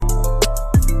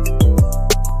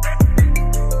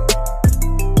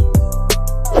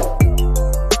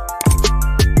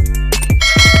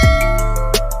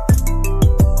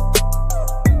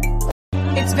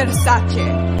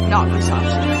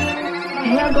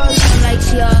go long like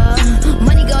Chia.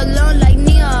 Money go long like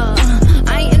Nia.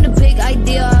 I ain't in the big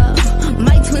idea.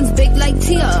 My twins big like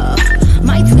Tia.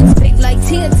 My twins big like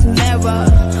Tia Tamara.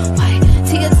 Wait,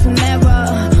 Tia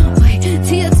Tamara. Wait,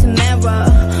 Tia Tamara.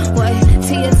 Wait,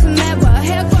 Tia Tamara.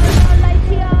 Hair go long like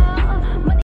Tia.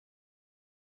 Money.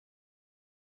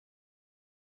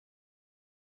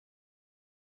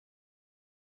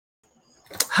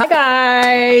 Hi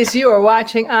guys, you are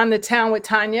watching On the Town with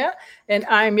Tanya, and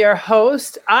I'm your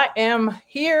host. I am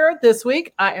here this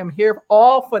week. I am here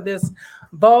all for this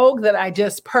Vogue that I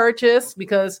just purchased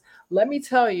because let me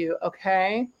tell you,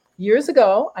 okay, years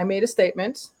ago I made a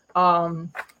statement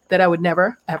that I would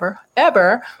never, ever,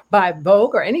 ever buy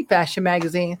Vogue or any fashion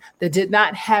magazine that did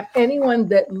not have anyone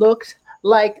that looked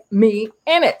like me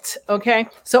in it, okay?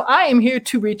 So I am here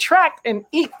to retract and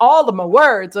eat all of my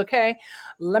words, okay?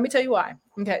 Let me tell you why.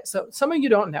 Okay, so some of you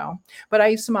don't know, but I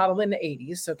used to model in the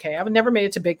 80s, okay? I've never made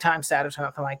it to big time status or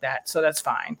nothing like that, so that's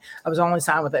fine. I was only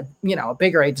signed with a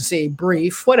bigger agency,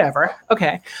 brief, whatever,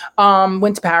 okay?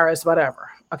 Went to Paris, whatever,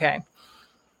 okay?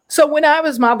 So when I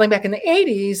was modeling back in the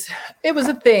 80s, it was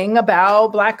a thing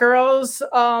about Black girls,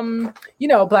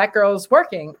 Black girls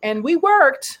working, and we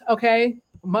worked, okay?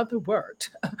 Mother worked,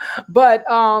 but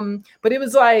it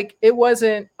was like, it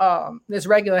wasn't as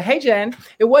regular. Hey Jen,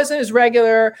 it wasn't as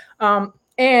regular,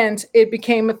 and it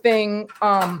became a thing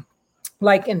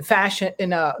like in fashion,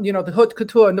 in the haute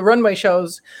couture and the runway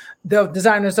shows. The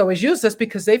designers always use this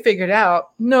because they figured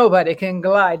out nobody can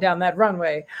glide down that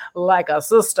runway like a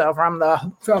sister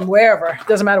from wherever.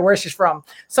 Doesn't matter where she's from.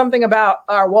 Something about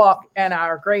our walk and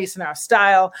our grace and our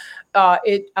style.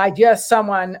 Yves Saint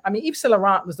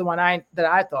Laurent was the one that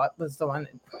I thought was the one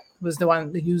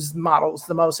that used models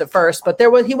the most at first, but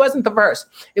he wasn't the first.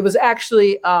 It was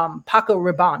actually Paco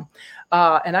Rabanne.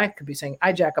 And I could be saying,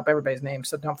 I jack up everybody's name,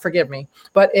 so don't forgive me.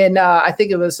 But I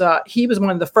think it was, he was one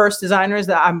of the first designers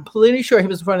that I'm pretty sure he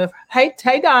was one of, hey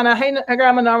Donna, hey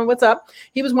Grandma Norma, what's up?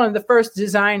 He was one of the first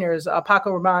designers,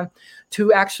 Paco Rabanne,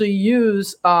 to actually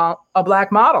use a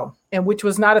Black model, and which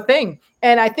was not a thing.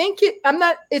 And I think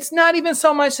it's not even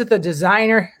so much that the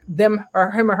designer, him or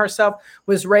herself,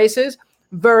 was racist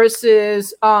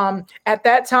versus at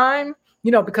that time,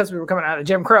 because we were coming out of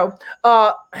Jim Crow.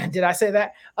 Did I say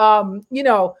that?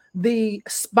 The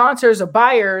sponsors or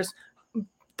buyers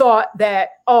thought that,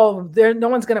 no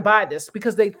one's going to buy this,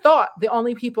 because they thought the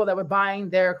only people that were buying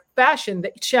their fashion,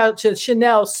 the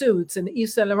Chanel suits and the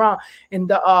Yves Saint Laurent and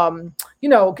the,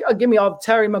 give me all the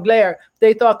Terry Mugler,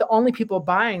 they thought the only people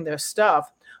buying their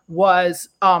stuff was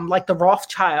like the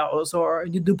Rothschilds or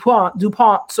the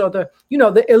DuPonts or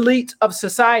the elite of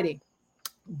society.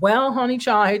 Well, honey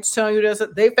child, I hate to tell you this,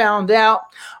 they found out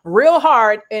real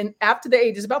hard. And after the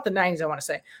 80s, about the 90s, I want to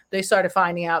say, they started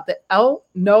finding out that,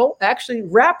 actually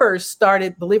rappers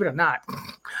started, believe it or not,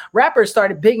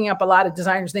 bigging up a lot of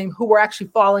designers' names who were actually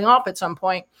falling off at some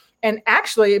point. And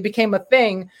actually it became a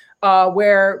thing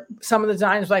where some of the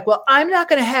designers were like, well, I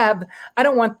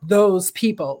don't want those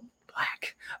people,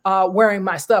 Black, wearing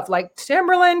my stuff like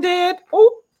Timberland did.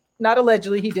 Oh, not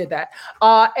allegedly, he did that.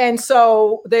 And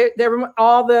so they were,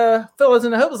 all the fellas in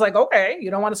the hood was like, okay,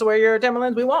 you don't want us to wear your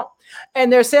Timberlands, we won't.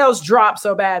 And their sales dropped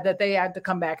so bad that they had to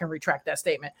come back and retract that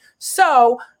statement.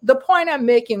 So the point I'm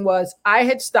making was I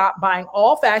had stopped buying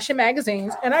all fashion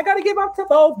magazines, and I got to give up to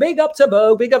Vogue, big up to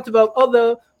Vogue,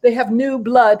 although they have new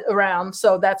blood around.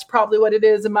 So that's probably what it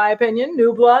is, in my opinion.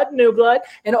 New blood.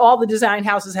 And all the design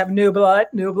houses have new blood.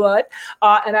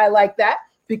 And I like that,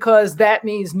 because that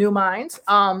means new minds.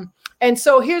 And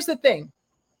so here's the thing,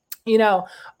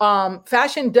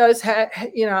 fashion does have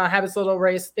its little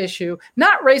race issue,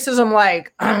 not racism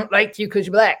like you because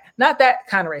you're Black, not that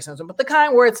kind of racism, but the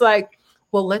kind where it's like,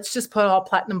 well, let's just put all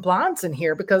platinum blondes in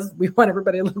here because we want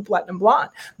everybody to look platinum blonde,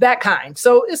 that kind.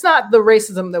 So it's not the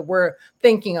racism that we're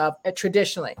thinking of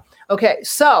traditionally. Okay,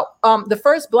 so the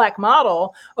first Black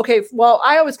model,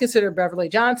 I always consider Beverly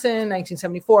Johnson,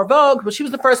 1974 Vogue, but she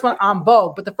was the first one on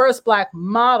Vogue, but the first Black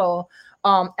model,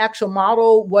 actual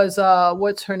model was,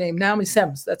 what's her name? Naomi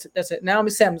Sims. That's it. Naomi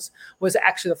Sims was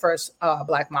actually the first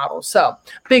Black model. So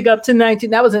big up to 19,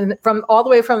 that was all the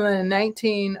way from the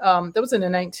 19, that was in the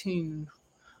 19,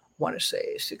 want to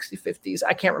say 60s, 50s.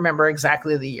 I can't remember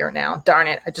exactly the year now. Darn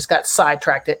it. I just got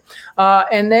sidetracked it.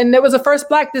 And then there was a first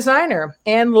Black designer,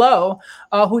 Anne Lowe,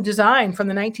 who designed from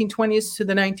the 1920s to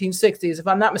the 1960s. If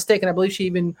I'm not mistaken, I believe she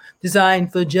even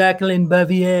designed for Jacqueline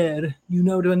Bavière,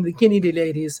 the Kennedy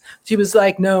ladies. She was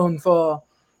known for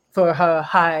her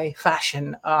high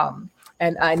fashion.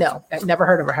 And I know, I've never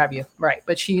heard of her, have you? Right.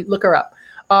 But look her up.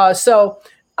 So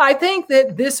I think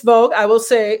that this Vogue, I will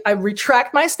say, I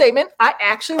retract my statement. I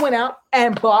actually went out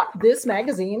and bought this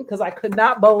magazine because I could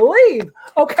not believe,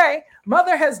 okay,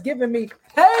 Mother has given me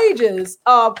pages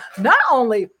of not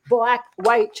only black,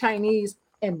 white, Chinese,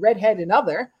 and redhead and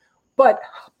other, but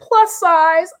plus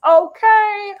size,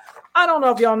 okay. I don't know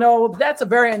if y'all know, that's a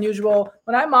very unusual.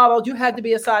 When I modeled, you had to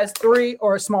be a size 3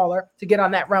 or smaller to get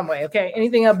on that runway, okay?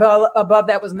 Anything above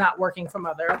that was not working for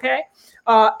Mother, okay?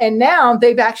 And now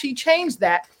they've actually changed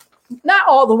that. Not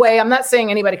all the way. I'm not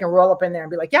saying anybody can roll up in there and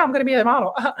be like, yeah, I'm going to be a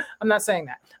model. I'm not saying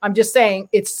that. I'm just saying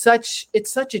it's such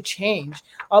a change.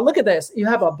 Look at this. You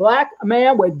have a black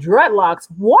man with dreadlocks.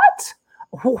 What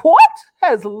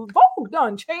has Vogue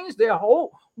done? Changed their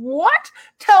whole what?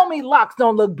 Tell me locks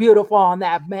don't look beautiful on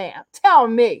that man. Tell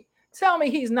me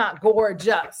he's not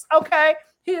gorgeous. Okay,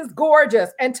 he is gorgeous.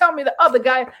 And tell me the other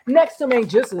guy next to me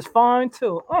just as fine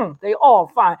too. They all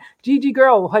fine. Gigi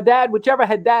girl, Haddad, whichever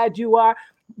Haddad you are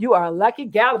a lucky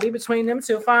gal to be between them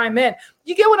two fine men.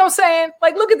 You get what I'm saying?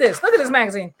 Like, look at this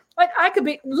magazine. Like, I could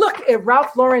be, look at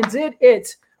Ralph Lauren did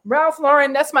it. Ralph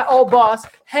Lauren, that's my old boss.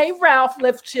 Hey, Ralph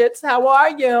Lifshitz, how are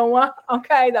you?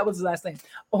 Okay, that was his last name.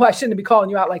 Oh, I shouldn't be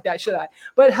calling you out like that, should I?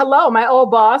 But hello, my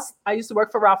old boss. I used to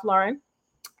work for Ralph Lauren.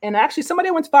 And actually, somebody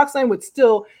I went to Fox Lane with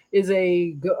still is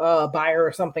a buyer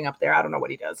or something up there. I don't know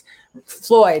what he does.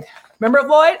 Floyd. Remember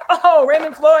Floyd? Oh,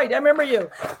 Raymond Floyd. I remember you.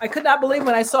 I could not believe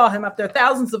when I saw him up there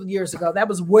thousands of years ago. That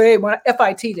was way when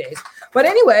FIT days. But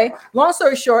anyway, long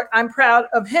story short, I'm proud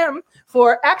of him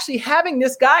for actually having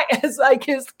this guy as like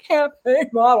his campaign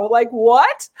model. Like,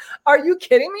 what? Are you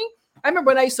kidding me? I remember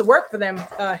when I used to work for them,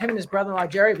 him and his brother-in-law,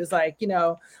 Jerry, was like,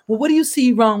 well, what do you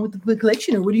see wrong with the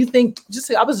collection? Or what do you think?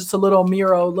 I was just a little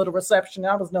Miro, little reception.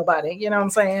 I was nobody, you know what I'm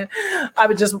saying? I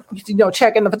would just,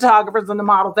 checking the photographers and the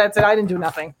models. That's it. I didn't do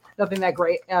nothing that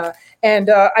great. And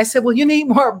I said, well, you need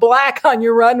more black on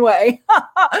your runway.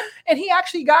 And he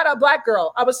actually got a black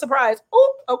girl. I was surprised.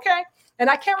 Oh, okay. And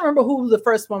I can't remember who the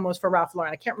first one was for Ralph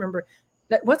Lauren. I can't remember.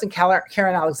 That wasn't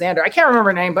Karen Alexander. I can't remember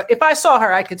her name, but if I saw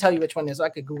her, I could tell you which one it is. So I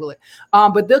could Google it.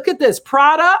 But look at this.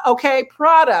 Prada. Okay.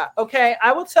 Prada. Okay.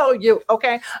 I will tell you.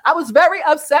 Okay. I was very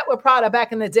upset with Prada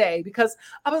back in the day because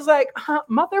I was like,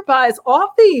 Mother buys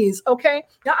all these. Okay.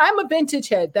 Now I'm a vintage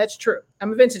head. That's true.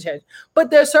 I'm a vintage head.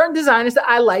 But there are certain designers that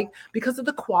I like because of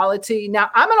the quality. Now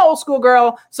I'm an old school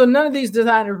girl, so none of these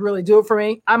designers really do it for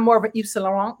me. I'm more of an Yves Saint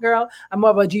Laurent girl. I'm more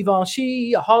of a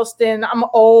Givenchy, a Halston. I'm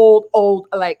old,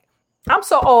 like, I'm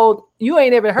so old, you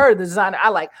ain't ever heard of the designer I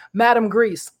like. Madame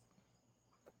Grease.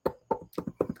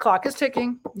 Clock is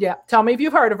ticking. Yeah. Tell me if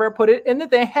you've heard of her. Put it in the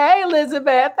thing. Hey,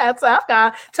 Elizabeth, that's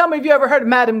Afghan. Tell me if you ever heard of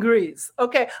Madame Grease.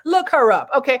 Okay. Look her up.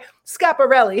 Okay.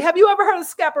 Schiaparelli. Have you ever heard of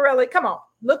Schiaparelli? Come on.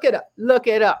 Look it up. Look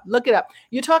it up. Look it up.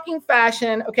 You're talking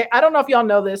fashion. Okay. I don't know if y'all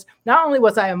know this. Not only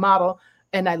was I a model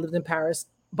and I lived in Paris,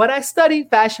 but I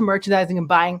studied fashion merchandising and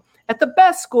buying at the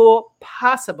best school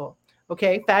possible.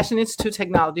 Okay, Fashion Institute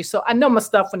Technology. So I know my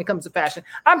stuff when it comes to fashion.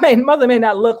 Mother may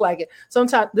not look like it.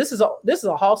 Sometimes this is a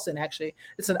Halston, actually.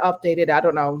 It's an updated, I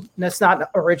don't know. That's not an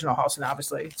original Halston,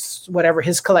 obviously. It's whatever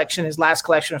his collection, his last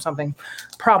collection or something,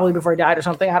 probably before he died or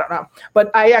something. I don't know.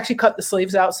 But I actually cut the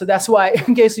sleeves out. So that's why,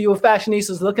 in case you were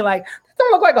fashionistas looking like, that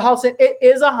don't look like a Halston. It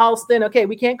is a Halston. Okay,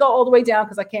 we can't go all the way down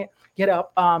because I can't get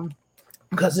up.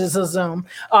 Because it's a Zoom.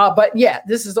 But yeah,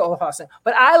 this is the old Halston.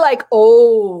 But I like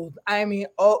old. I mean,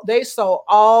 they so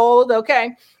old.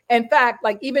 Okay. In fact,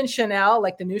 like even Chanel,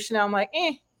 like the new Chanel, I'm like,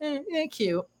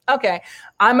 cute. Okay.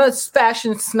 I'm a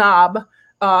fashion snob.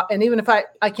 And even if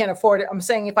I can't afford it, I'm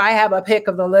saying if I have a pick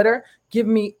of the litter, give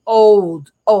me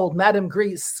old Madame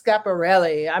Grease,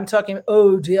 Schiaparelli. I'm talking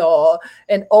old Dior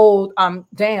and old,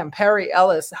 Perry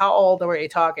Ellis. How old are we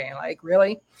talking? Like,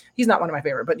 really? He's not one of my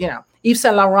favorite, but Yves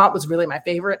Saint Laurent was really my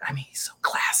favorite. I mean, he's so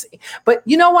classy. But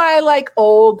you know why I like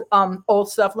old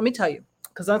stuff? Let me tell you.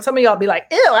 Because some of y'all be like,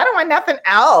 ew, I don't want nothing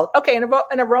else. Okay, in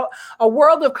a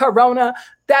world of Corona,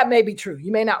 that may be true.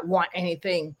 You may not want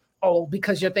anything old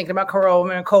because you're thinking about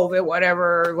Corona and COVID,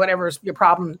 whatever your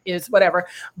problem is, whatever.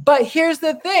 But here's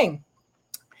the thing.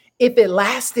 If it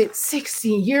lasted 60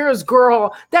 years,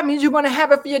 girl, that means you're going to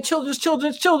have it for your children's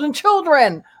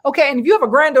children. Okay. And if you have a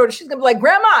granddaughter, she's going to be like,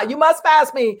 Grandma, you must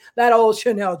pass me that old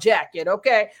Chanel jacket.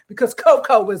 Okay. Because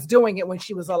Coco was doing it when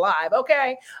she was alive.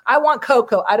 Okay. I want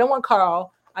Coco. I don't want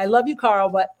Carl. I love you, Carl,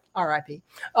 but RIP.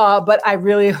 But I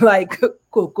really like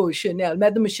Coco Chanel,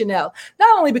 Madame Chanel.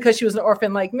 Not only because she was an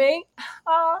orphan like me,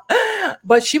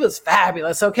 but she was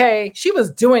fabulous, okay? She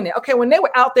was doing it. Okay, when they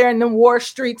were out there in the war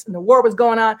streets and the war was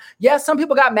going on, yes, some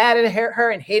people got mad at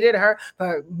her and hated her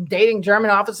for dating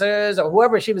German officers or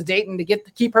whoever she was dating to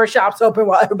keep her shops open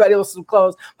while everybody else was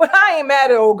closed. But I ain't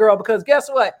mad at old girl because guess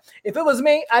what? If it was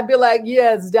me, I'd be like,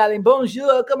 yes, darling,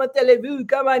 bonjour, comment allez-vous,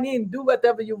 come on in, do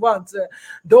whatever you want.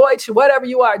 Deutsch, whatever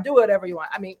you are, do whatever you want.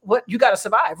 I mean, what you got to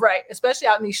survive, right? Especially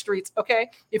out in these streets, okay?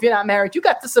 If you're not married, you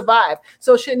got to survive.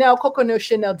 So Coco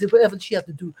Chanel did whatever she had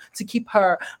to do to keep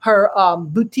her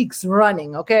boutiques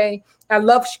running, okay? I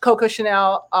love Coco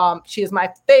Chanel. She is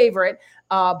my favorite,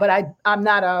 but I'm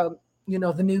not the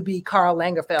newbie Karl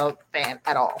Lagerfeld fan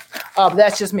at all.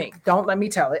 That's just me. Don't let me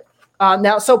tell it.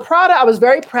 Now, so Prada, I was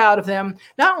very proud of them,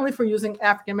 not only for using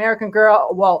African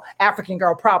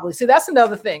girl probably. See, that's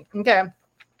another thing, okay?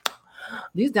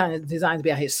 These designs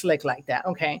be out here slick like that,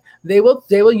 okay? They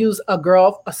will use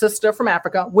a sister from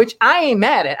Africa, which I ain't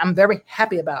mad at. I'm very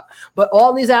happy about. But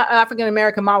all these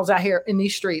African-American models out here in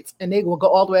these streets, and they will go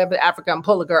all the way over to Africa and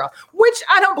pull a girl, which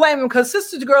I don't blame them because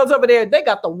sisters girls over there, they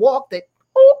got the walk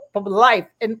of life.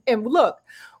 And look,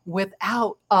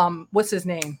 without, what's his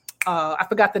name? I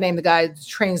forgot the name. The guy who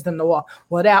trains them to walk.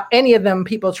 Without any of them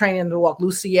people training them to walk,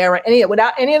 Luciera,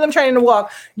 without any of them training to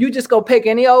walk, you just go pick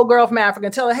any old girl from Africa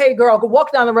and tell her, "Hey, girl, go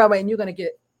walk down the runway," and you're gonna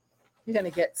get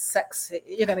sexy.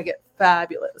 You're gonna get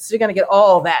fabulous. You're gonna get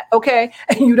all that, okay?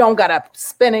 And you don't gotta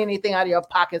spend anything out of your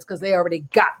pockets because they already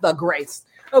got the grace,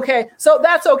 okay? So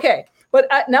that's okay. But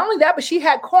not only that, but she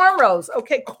had cornrows.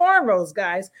 Okay, cornrows,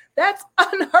 guys. That's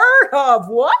unheard of.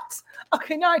 What?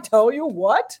 Okay, now I tell you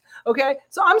what. Okay,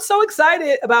 so I'm so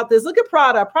excited about this. Look at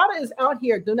Prada. Prada is out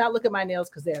here. Do not look at my nails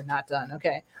because they are not done.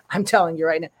 Okay, I'm telling you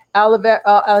right now.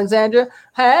 Alexandra.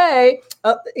 Hey,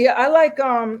 yeah, I like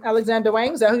Alexander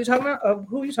Wang. Is that who you're talking about?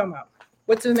 Who are you talking about?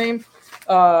 What's his name?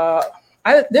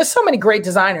 There's so many great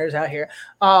designers out here.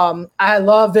 I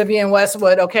love Vivienne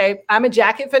Westwood. Okay, I'm a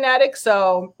jacket fanatic,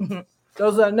 so.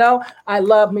 Those that know, I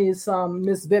love me some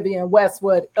Miss Vivienne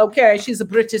Westwood. Okay, she's a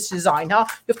British designer.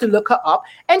 You have to look her up.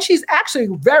 And she's actually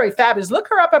very fabulous. Look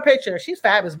her up, her picture. She's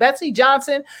fabulous. Betsy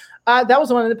Johnson, that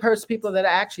was one of the first people that I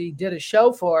actually did a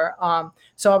show for.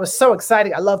 So I was so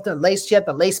excited. I loved the lace. She had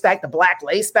the lace back, the black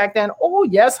lace back then. Oh,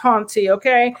 yes, Haunty,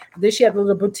 okay? Then she had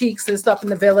little boutiques and stuff in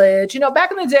the village.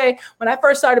 Back in the day, when I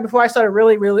first started, before I started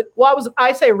really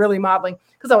modeling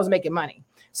because I was making money.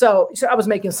 So I was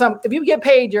making some, if you get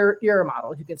paid, you're a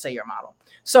model. You can say you're a model.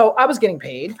 So I was getting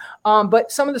paid. But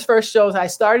some of the first shows I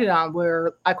started on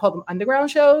were, I call them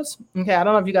underground shows. Okay. I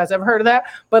don't know if you guys ever heard of that,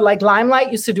 but like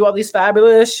Limelight used to do all these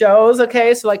fabulous shows.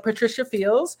 Okay. So like Patricia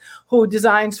Fields, who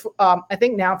designs, I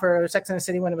think now for Sex and the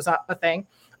City when it was a thing.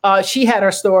 She had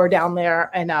her store down there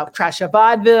in Trasha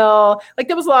Vaudeville. Like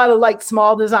there was a lot of like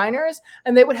small designers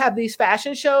and they would have these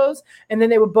fashion shows and then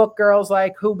they would book girls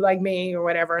like me or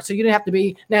whatever. So you didn't have to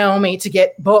be Naomi to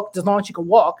get booked as long as you could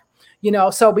walk,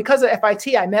 So because of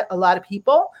FIT, I met a lot of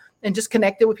people and just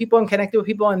connected with people.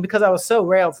 And because I was so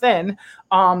rail thin,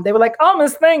 they were like, "Oh,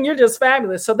 Miss Thing, you're just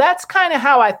fabulous." So that's kind of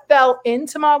how I fell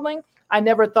into modeling. I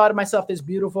never thought of myself as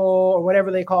beautiful or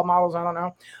whatever they call models. I don't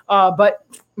know. But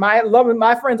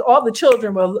my friends, all the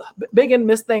children were big in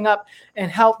this thing up and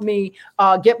helped me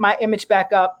get my image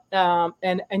back up. I'll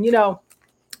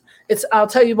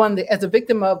tell you as a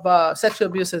victim of sexual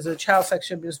abuse, as a child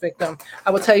sexual abuse victim,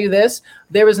 I will tell you this: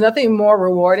 there is nothing more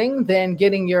rewarding than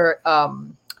getting your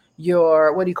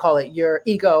what do you call it? Your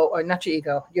ego, or not your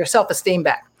ego, your self-esteem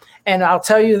back. And I'll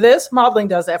tell you this, modeling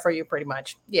does that for you pretty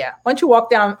much. Yeah. Once you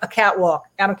walk down a catwalk,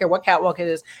 I don't care what catwalk it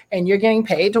is, and you're getting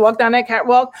paid to walk down that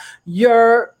catwalk,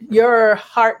 your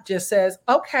heart just says,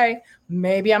 okay,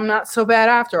 maybe I'm not so bad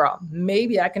after all.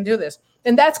 Maybe I can do this.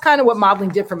 And that's kind of what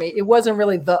modeling did for me. It wasn't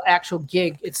really the actual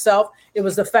gig itself. It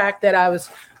was the fact that I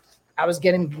was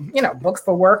getting, booked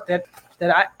for work that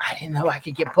I didn't know I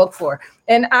could get booked for.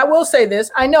 And I will say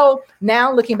this, I know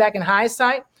now looking back in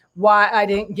hindsight, why I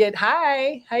didn't get,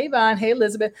 hey Yvonne, hey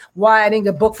Elizabeth, why I didn't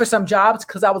get booked for some jobs,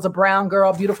 because I was a brown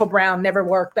girl, beautiful brown, never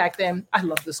worked back then. I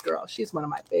love this girl. She's one of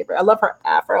my favorite. I love her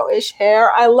Afro-ish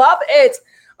hair. I love it.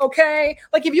 Okay.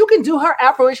 Like if you can do her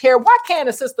Afro-ish hair, why can't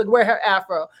a sister wear her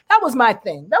Afro? That was my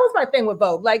thing. That was my thing with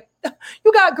Vogue. Like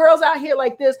you got girls out here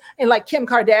like this and like Kim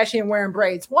Kardashian wearing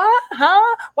braids. What?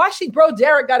 Huh? Why Bro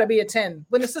Derek got to be a 10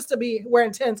 when the sister be wearing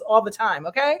 10s all the time?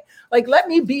 Okay. Like let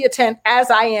me be a 10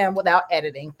 as I am without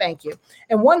editing. Thank you.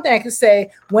 And one thing I can say,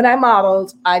 when I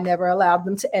modeled, I never allowed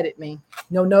them to edit me.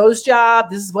 No nose job.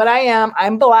 This is what I am.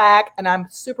 I'm black and I'm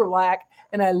super black.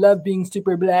 and I love being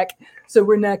super black. So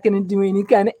we're not going to do any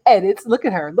kind of edits. Look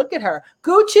at her. Look at her.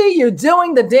 Gucci, you're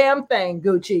doing the damn thing,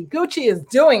 Gucci. Gucci is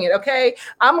doing it, okay?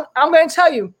 I'm going to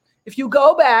tell you, if you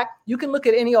go back, you can look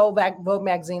at any old Vogue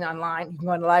magazine online. You can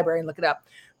go in the library and look it up.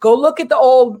 Go look at the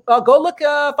old,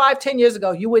 5-10 years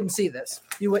ago. You wouldn't see this.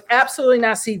 You would absolutely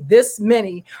not see this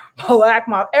many black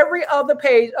models. Every other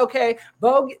page, okay,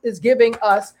 Vogue is giving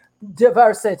us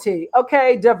diversity.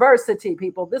 Okay, diversity,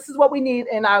 people. This is what we need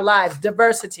in our lives,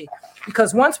 diversity.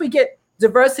 Because once we get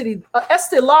diversity,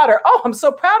 Estee Lauder, oh, I'm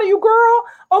so proud of you, girl.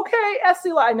 Okay,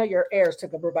 Estee Lauder, I know your heirs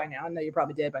took over by now. I know you're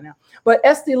probably dead by now. But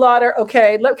Estee Lauder,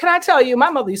 okay, can I tell you, my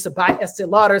mother used to buy Estee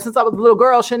Lauder since I was a little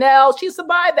girl. Chanel, she used to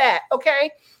buy that, okay?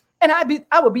 And I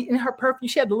would be in her perfume.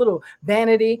 She had the little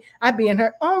vanity. I'd be in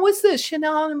her, oh, what's this?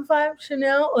 Chanel number 5,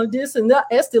 Chanel, or this and that,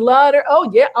 Estee Lauder. Oh,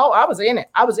 yeah. Oh, I was in it.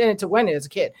 I was in it to win it as a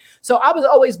kid. So I was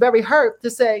always very hurt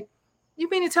to say, you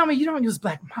mean to tell me you don't use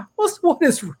black models? What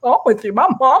is wrong with you? My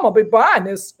mom will be buying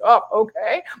this stuff,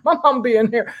 okay? My mom be in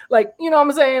here. Like, you know what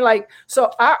I'm saying? Like, so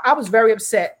I was very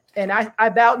upset. And I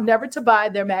vowed never to buy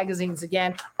their magazines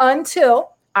again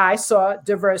until I saw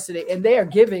diversity, and they are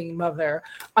giving mother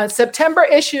on September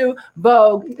issue.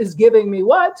 Vogue is giving me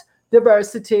what?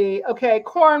 Diversity. Okay,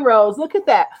 cornrows. Look at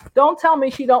that. Don't tell me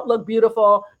she don't look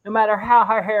beautiful, no matter how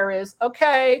her hair is.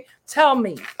 Okay, tell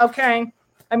me. Okay,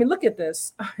 I mean, look at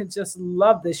this. I just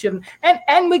love this.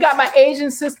 And we got my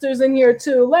Asian sisters in here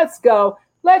too. Let's go.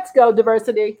 Let's go,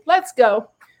 diversity. Let's go.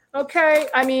 Okay,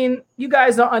 I mean, you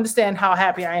guys don't understand how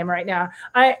happy I am right now.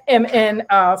 I am in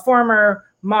former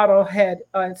model head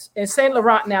in Saint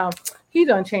Laurent now. He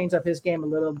done changed up his game a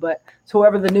little, but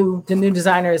whoever the new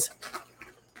designer is,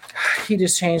 he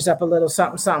just changed up a little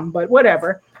something, but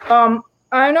whatever. I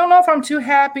don't know if I'm too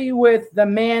happy with the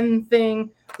man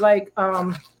thing. Like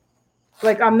I'm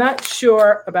not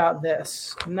sure about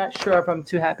this. I'm not sure if I'm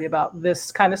too happy about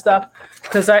this kind of stuff,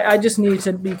 because I just need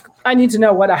to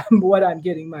know what I'm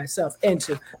getting myself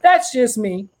into. That's just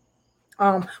me.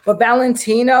 But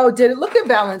Valentino did it. Look at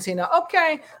Valentino.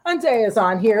 Okay, Andrea is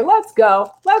on here. Let's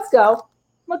go. Let's go.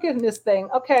 Look at this thing.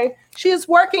 Okay, she is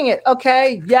working it.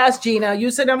 Okay, yes, Gina. You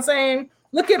see what I'm saying?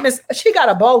 Look at Miss. She got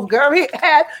a bold girl. Do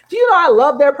you know I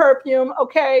love their perfume?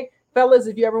 Okay, fellas,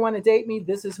 if you ever want to date me,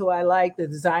 this is who I like. The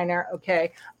designer.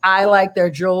 Okay, I like their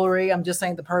jewelry. I'm just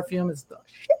saying the perfume is the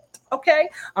shit. Okay,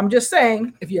 I'm just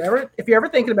saying if you're ever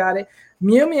thinking about it,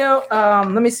 Miu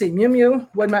Miu. Let me see, Miu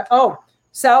Miu.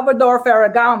 Salvador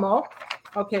Ferragamo.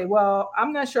 Okay, well,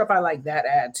 I'm not sure if I like that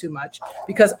ad too much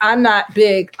because I'm not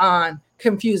big on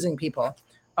confusing people.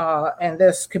 And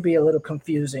this could be a little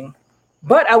confusing.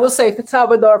 But I will say for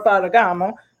Salvador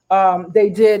Ferragamo,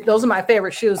 those are my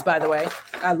favorite shoes, by the way.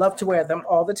 I love to wear them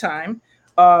all the time.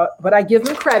 But I give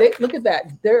them credit. Look at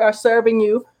that. They are serving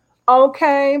you.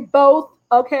 Okay, both.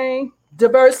 Okay,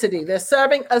 diversity. They're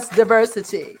serving us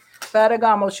diversity.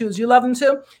 Ferragamo shoes. You love them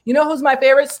too? You know who's my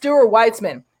favorite? Stuart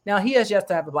Weitzman. Now, he has yet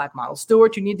to have a black model.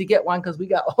 Stuart, you need to get one because we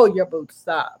got all your boots.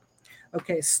 Stop.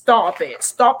 Okay, stop it.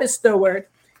 Stop it, Stuart.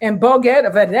 And Boguet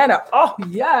Veneta. Oh,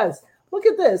 yes. Look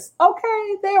at this.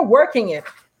 Okay, they are working it.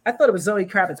 I thought it was Zoe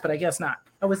Kravitz, but I guess not.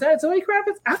 Oh, was that Zoe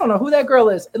Kravitz? I don't know who that girl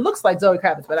is. It looks like Zoe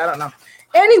Kravitz, but I don't know.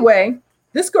 Anyway,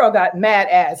 this girl got mad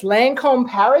ass. Lancome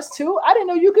Paris, too? I didn't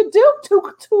know you could do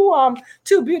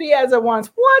two beauty ads at once.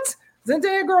 What?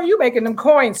 Zendaya, girl, you making them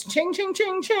coins. Ching, ching,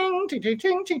 ching, ching, ching, ching,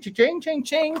 ching, ching, ching, ching,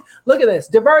 ching. Look at this.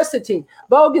 Diversity.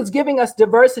 Vogue is giving us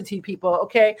diversity, people,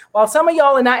 okay? While some of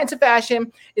y'all are not into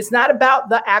fashion, it's not about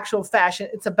the actual fashion.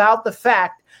 It's about the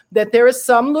fact that there is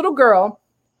some little girl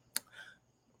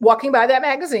walking by that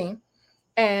magazine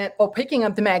or picking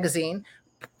up the magazine,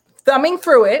 thumbing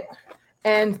through it,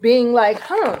 and being like,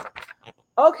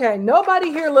 okay, nobody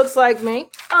here looks like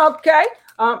me. Okay.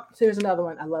 So here's another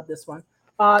one. I love this one.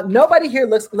 Nobody here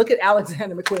look at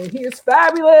Alexander McQueen. He is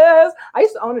fabulous. I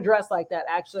used to own a dress like that,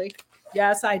 actually.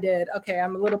 Yes, I did. Okay,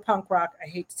 I'm a little punk rock. I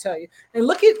hate to tell you. And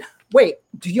wait,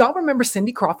 do y'all remember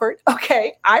Cindy Crawford?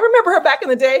 Okay, I remember her back in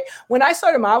the day when I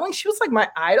started modeling. She was like my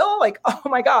idol. Like, oh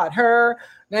my God, her,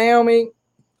 Naomi,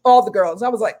 all the girls. I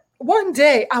was like, one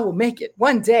day I will make it.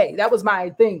 One day. That was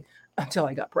my thing until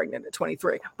I got pregnant at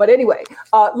 23. But anyway,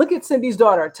 look at Cindy's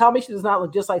daughter. Tell me she does not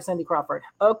look just like Cindy Crawford.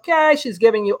 Okay, she's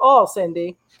giving you all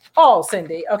Cindy.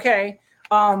 Okay.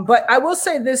 But I will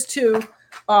say this too.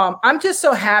 I'm just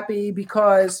so happy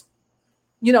because,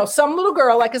 some little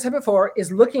girl, like I said before,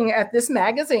 is looking at this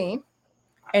magazine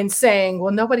and saying,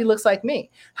 well, nobody looks like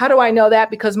me. How do I know that?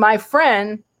 Because my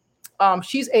friend,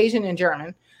 she's Asian and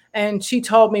German. And she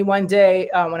told me one day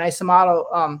when I used to model,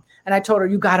 and I told her,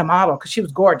 you got to model, because she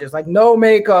was gorgeous, like no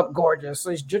makeup, gorgeous.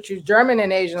 So she's German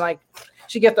and Asian, like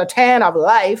She gets a tan of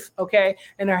life, okay?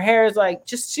 And her hair is like,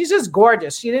 she's just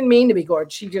gorgeous. She didn't mean to be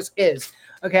gorgeous. She just is,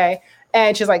 okay?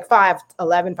 And she's like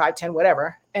 5'11", 5'10",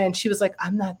 whatever. And she was like,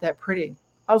 I'm not that pretty.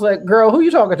 I was like, girl, who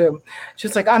you talking to?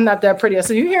 She's like, I'm not that pretty. I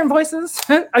said, you hearing voices?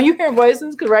 Are you hearing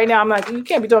voices? Because right now I'm like, you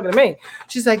can't be talking to me.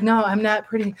 She's like, no, I'm not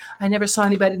pretty. I never saw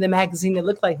anybody in the magazine that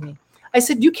looked like me. I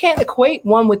said, you can't equate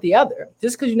one with the other.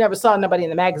 Just because you never saw nobody in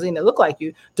the magazine that looked like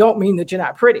you, don't mean that you're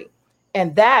not pretty.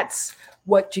 And that's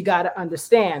what you got to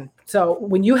understand. So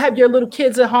when you have your little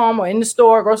kids at home or in the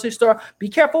store, grocery store, be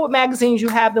careful what magazines you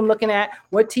have them looking at,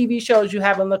 what TV shows you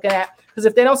have them looking at. Because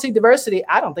if they don't see diversity,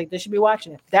 I don't think they should be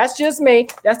watching it. That's just me.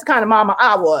 That's the kind of mama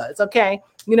I was, okay?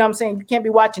 You know what I'm saying? You can't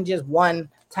be watching just one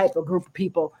type of group of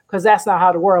people because that's not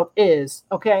how the world is,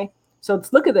 okay? So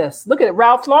look at this. Look at it.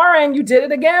 Ralph Lauren, you did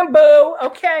it again, boo.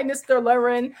 Okay, Mr.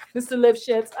 Lauren, Mr.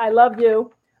 Lifshitz, I love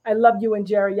you. I love you and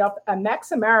Jerry.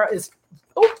 Max and Mara is,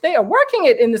 they are working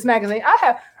it in this magazine.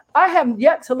 I have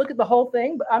yet to look at the whole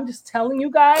thing, but I'm just telling you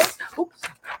guys. Oops,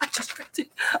 I just read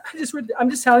it. I'm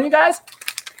just telling you guys.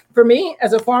 For me,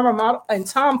 as a former model, and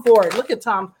Tom Ford, look at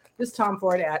Tom, this Tom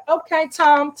Ford ad. Okay,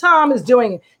 Tom is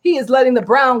doing it. He is letting the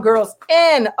brown girls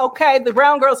in. Okay, the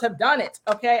brown girls have done it.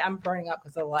 Okay, I'm burning up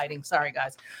because of the lighting. Sorry,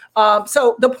 guys.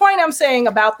 So the point I'm saying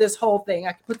about this whole thing,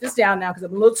 I can put this down now because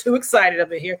I'm a little too excited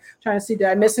over here. Trying to see, did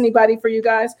I miss anybody for you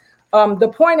guys?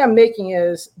 The point I'm making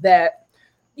is that,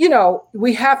 you know,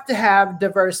 we have to have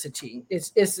diversity.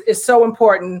 It's so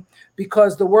important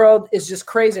because the world is just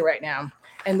crazy right now.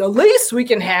 And the least we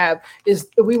can have is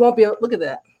we won't be able, look at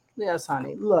that. Yes,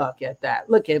 honey, look at that.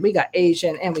 Look at it. We got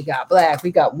Asian and we got black, we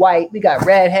got white, we got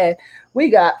redhead. We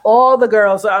got all the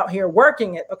girls out here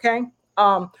working it, okay?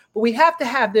 But we have to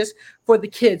have this for the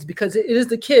kids because it is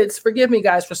the kids. Forgive me,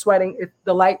 guys, for sweating.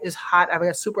 The light is hot. I've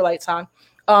got super lights on.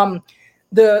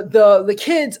 The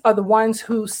kids are the ones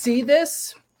who see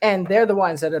this, and they're the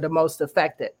ones that are the most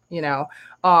affected, you know?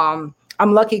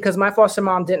 I'm lucky because my foster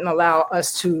mom didn't allow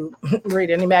us to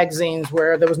read any magazines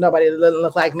where there was nobody that didn't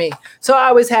look like me. So I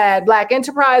always had Black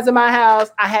Enterprise in my house.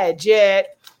 I had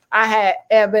Jet. I had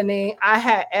Ebony. I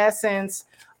had Essence.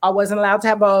 I wasn't allowed to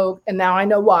have Vogue. And now I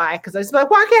know why. Because I was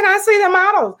like, why can't I see the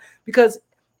models? Because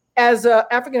as an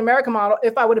African-American model,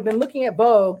 if I would have been looking at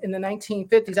Vogue in the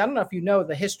 1950s, I don't know if you know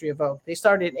the history of Vogue. They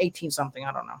started in 18-something.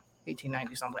 I don't know.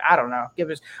 1890-something. I don't know. It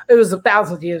was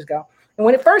 1,000 years ago. And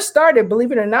when it first started,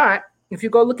 believe it or not, if you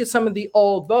go look at some of the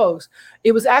old Vogues,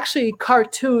 it was actually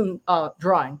cartoon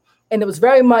drawing. And it was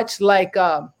very much like,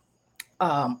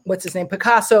 what's his name?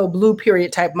 Picasso, Blue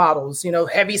Period type models, you know,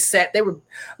 heavy set. They were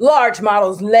large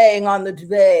models laying on the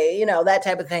duvet, you know, that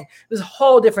type of thing. It was a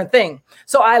whole different thing.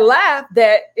 So I laugh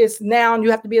that it's now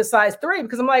you have to be a size 3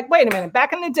 because I'm like, wait a minute.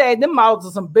 Back in the day, them models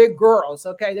were some big girls,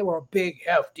 okay? They were big,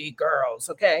 hefty girls,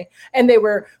 okay? And they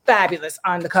were fabulous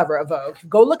on the cover of Vogue.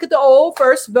 Go look at the old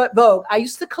first Vogue. I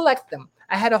used to collect them.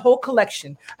 I had a whole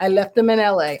collection. I left them in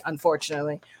LA,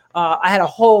 unfortunately. I had a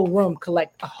whole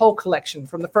collection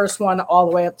from the first one all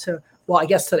the way up to, well, I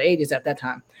guess to the 80s at that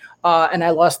time. And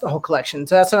I lost the whole collection.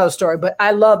 So that's another story. But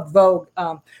I loved Vogue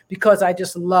because I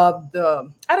just loved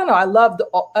I loved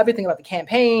everything about the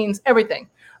campaigns, everything.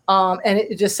 And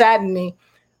it just saddened me.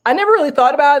 I never really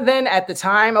thought about it then at the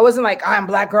time. I wasn't like, I'm a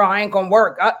Black girl, I ain't going to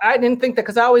work. I didn't think that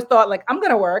because I always thought like, I'm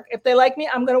going to work. If they like me,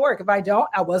 I'm going to work. If I don't,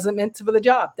 I wasn't meant for the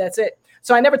job. That's it.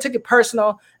 So I never took it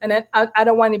personal. And then I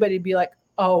don't want anybody to be like,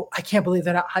 oh, I can't believe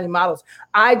they're not hiring models.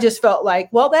 I just felt like,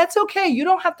 well, that's okay. You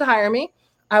don't have to hire me.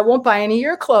 I won't buy any of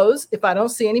your clothes if I don't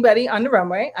see anybody on the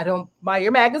runway. I don't buy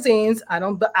your magazines. I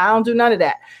don't do none of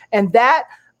that. And that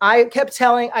I kept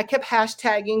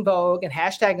hashtagging Vogue and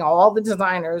hashtagging all the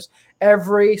designers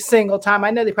every single time.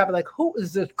 I know they probably like, who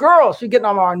is this girl? She's getting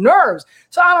on our nerves.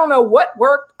 So I don't know what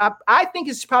worked. I think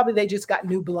it's probably they just got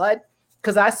new blood.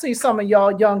 Because I see some of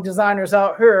y'all young designers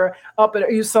out here up at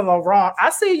Yves Saint Laurent. I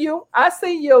see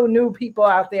you new people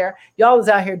out there. Y'all is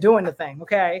out here doing the thing,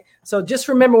 okay? So just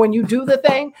remember when you do the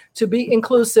thing to be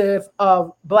inclusive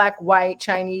of Black, white,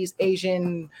 Chinese,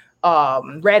 Asian,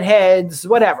 redheads,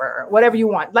 whatever you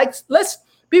want. Like, let's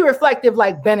be reflective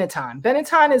like Benetton.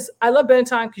 I love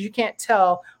Benetton because you can't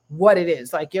tell what it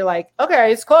is. Like, you're like,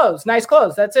 okay, it's clothes, nice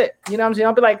clothes. That's it. You know what I'm saying?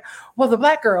 I'll be like, well, the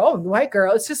Black girl, the white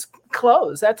girl, it's just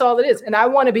clothes. That's all it is. And I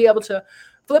want to be able to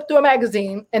flip through a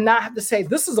magazine and not have to say,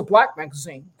 this is a Black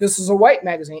magazine. This is a white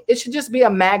magazine. It should just be a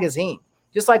magazine.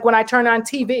 Just like when I turn on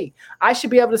TV, I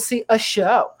should be able to see a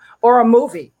show or a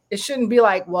movie. It shouldn't be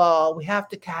like, well, we have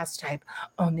to cast type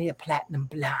only a platinum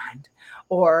blonde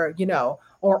or, you know,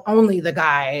 or only the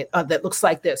guy that looks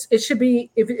like this. It should be,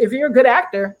 if you're a good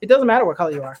actor, it doesn't matter what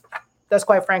color you are. That's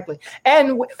quite frankly.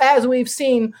 And as we've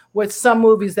seen with some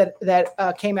movies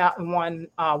that came out and won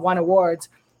awards,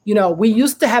 we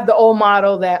used to have the old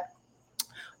model that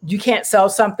you can't sell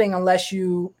something unless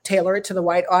you tailor it to the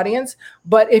white audience.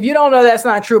 But if you don't know that's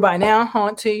not true by now,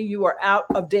 Auntie, you are out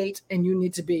of date and you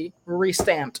need to be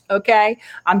restamped. Okay,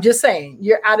 I'm just saying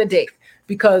you're out of date,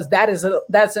 because that's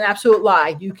an absolute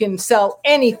lie. You can sell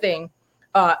anything,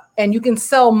 and you can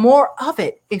sell more of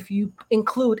it if you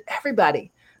include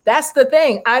everybody. That's the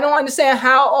thing. I don't understand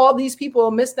how all these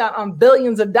people missed out on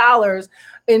billions of dollars.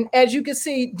 And as you can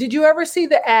see, did you ever see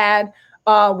the ad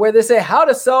where they say how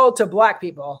to sell to Black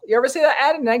people? You ever see that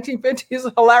ad in 1950s? It's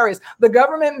hilarious. The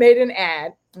government made an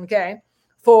ad, okay,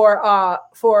 for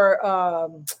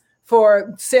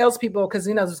salespeople, because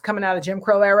it was coming out of Jim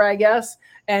Crow era, I guess.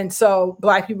 And so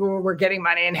Black people were getting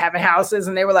money and having houses,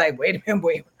 and they were like, wait a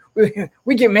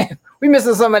minute, we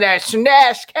missing some of that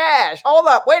cash. Hold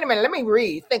up, wait a minute, let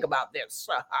me think about this.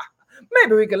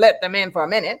 Maybe we could let them in for a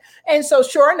minute. And so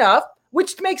sure enough,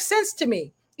 which makes sense to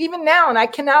me even now, and I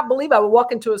cannot believe I would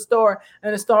walk into a store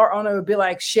and the store owner would be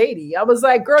like, shady. I was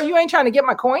like, girl, you ain't trying to get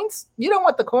my coins? You don't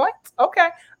want the coins? Okay.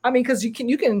 I mean, because you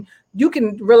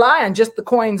can rely on just the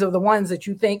coins of the ones that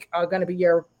you think are going to be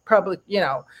your public,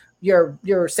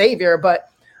 your savior. But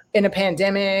in a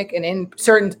pandemic and in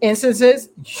certain instances,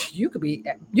 you could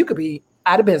be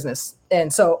out of business.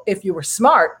 And so if you were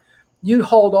smart, you'd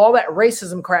hold all that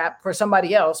racism crap for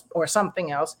somebody else or something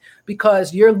else,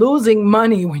 because you're losing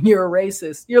money when you're a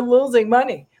racist. You're losing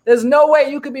money. There's no way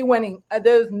you could be winning.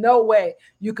 There's no way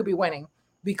you could be winning,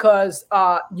 because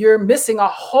you're missing a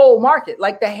whole market.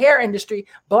 Like the hair industry,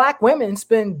 Black women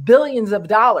spend billions of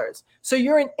dollars. So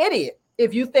you're an idiot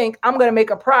if you think I'm going to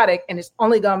make a product and it's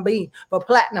only going to be for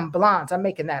platinum blondes. I'm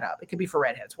making that up. It could be for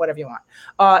redheads, whatever you want.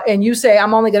 And you say,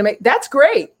 I'm only going to make, that's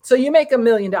great. So you make $1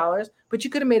 million, but you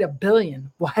could have made $1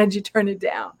 billion. Why did you turn it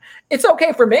down? It's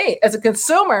okay for me as a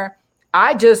consumer.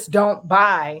 I just don't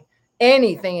buy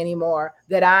anything anymore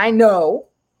that I know.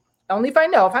 Only if I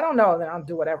know. If I don't know, then I'll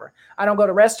do whatever. I don't go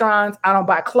to restaurants. I don't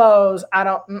buy clothes. I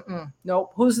don't.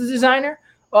 Nope. Who's the designer?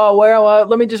 Oh, well,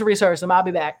 let me just research them. I'll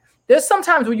be back. There's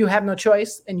sometimes when you have no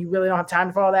choice and you really don't have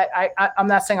time for all that. I'm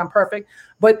not saying I'm perfect,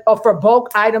 but for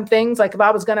bulk item things, like if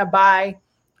I was going to buy,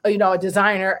 a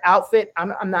designer outfit,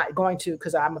 I'm not going to,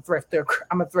 because I'm a thrift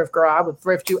girl. I would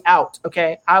thrift you out.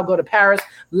 Okay. I'll go to Paris,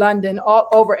 London, all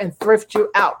over and thrift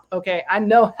you out. Okay. I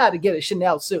know how to get a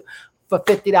Chanel suit for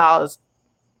 $50.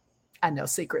 I know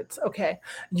secrets. Okay.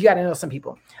 You got to know some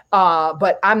people.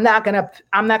 But I'm not going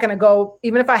to go,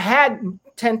 even if I had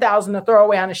 10,000 to throw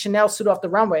away on a Chanel suit off the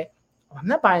runway. I'm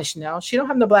not buying Chanel. She don't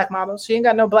have no Black models. She ain't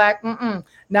got no Black.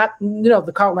 Not,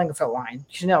 the Karl Lagerfeld line.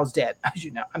 Chanel's dead, as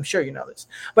you know. I'm sure you know this.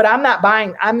 But I'm not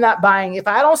buying. If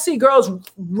I don't see girls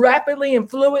rapidly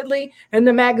and fluidly in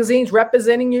the magazines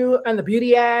representing you on the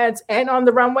beauty ads and on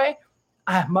the runway,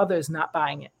 mother is not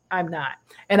buying it. I'm not.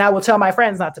 And I will tell my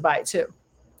friends not to buy it too.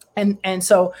 And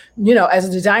so, as a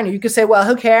designer, you could say, well,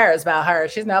 who cares about her?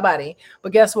 She's nobody.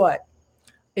 But guess what?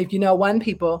 If you know one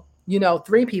people, you know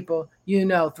three people, you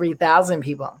know 3,000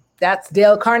 people. That's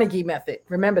Dale Carnegie method.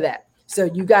 Remember that. So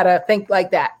you got to think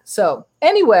like that. So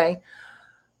anyway,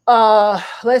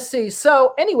 let's see.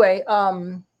 So anyway,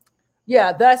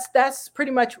 that's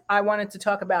pretty much I wanted to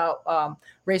talk about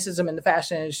racism in the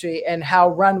fashion industry and how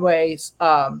runways,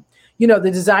 the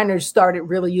designers started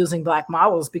really using Black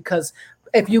models, because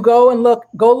if you go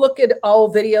look at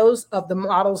old videos of the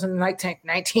models in the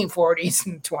 1940s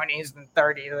and 20s and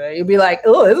 30s, you'd be like,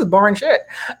 oh, this is boring shit.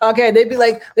 Okay, they'd be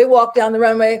like, they walk down the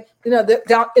runway,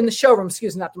 down in the showroom,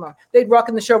 not the runway. They'd walk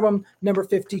in the showroom number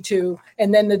 52,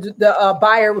 and then the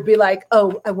buyer would be like,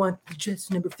 oh, I want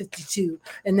just number 52.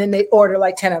 And then they order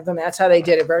like 10 of them. That's how they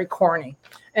did it, very corny.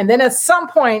 And then at some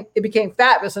point, it became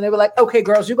fabulous, and they were like, okay,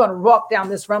 girls, you're going to walk down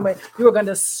this runway. You are going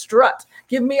to strut.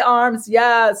 Give me arms.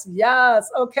 Yes.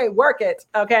 Okay, work it.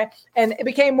 Okay. And it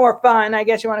became more fun, I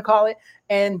guess you want to call it.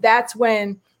 And that's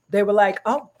when they were like,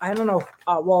 oh, I don't know.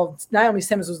 Well, Naomi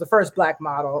Simmons was the first Black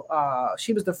model.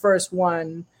 She was the first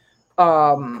one.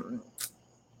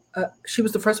 She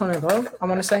was the first one in Vogue, I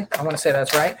want to say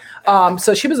that's right.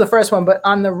 So she was the first one, but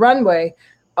on the runway,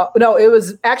 no, it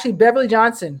was actually Beverly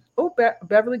Johnson. Oh,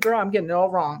 Beverly girl, I'm getting it all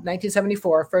wrong.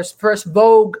 1974, first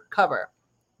Vogue cover.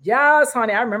 Yes,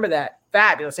 honey, I remember that.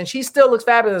 Fabulous. And she still looks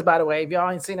fabulous, by the way. If y'all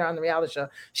ain't seen her on the reality show,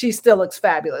 she still looks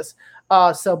fabulous.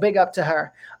 So big up to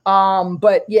her.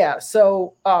 But yeah,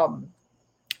 so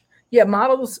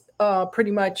models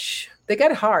pretty much, they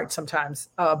get hard sometimes.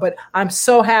 But I'm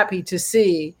so happy to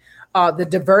see the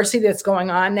diversity that's going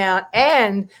on now.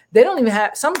 And they don't even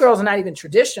have, some girls are not even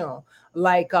traditional.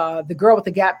 like the girl with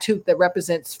the gap tooth that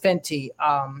represents Fenty,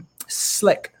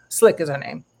 Slick is her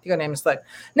name. I think her name is Slick.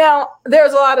 Now,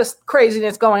 there's a lot of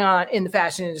craziness going on in the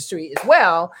fashion industry as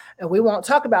well, and we won't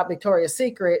talk about Victoria's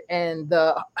Secret and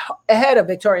the head of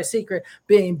Victoria's Secret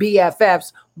being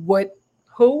BFFs with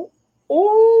who?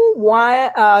 Oh,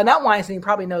 why? Not Weinstein,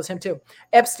 probably knows him too.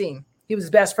 Epstein. He was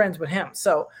best friends with him.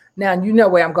 So now you know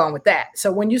where I'm going with that.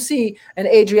 So when you see an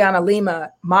Adriana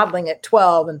Lima modeling at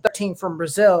 12 and 13 from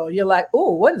Brazil, you're like,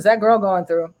 oh, what is that girl going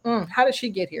through? How did she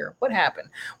get here? What happened?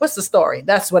 What's the story?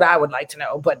 That's what I would like to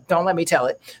know, but don't let me tell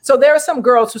it. So there are some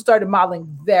girls who started modeling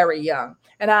very young.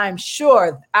 And I'm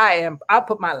sure I'll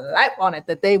put my life on it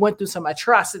that they went through some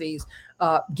atrocities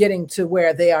getting to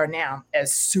where they are now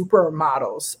as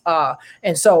supermodels.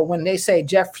 And so when they say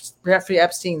Jeffrey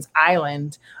Epstein's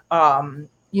island,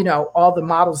 all the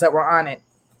models that were on it,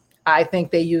 I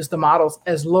think they use the models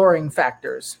as luring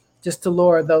factors just to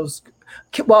lure those.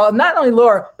 Well, not only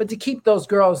lure, but to keep those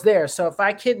girls there. So if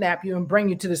I kidnap you and bring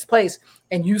you to this place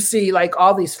and you see like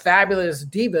all these fabulous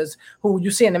divas who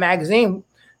you see in the magazine,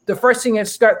 the first thing you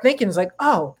start thinking is like,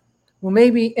 oh, well,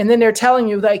 maybe. And then they're telling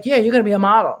you like, yeah, you're going to be a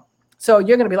model. So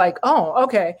you're going to be like, oh,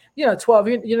 okay. 12,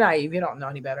 you're naive. You don't know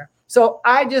any better. So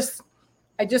I just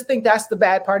think that's the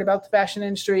bad part about the fashion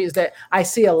industry is that I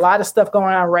see a lot of stuff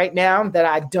going on right now that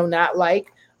I do not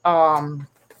like. Some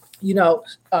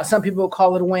people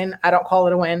call it a win. I don't call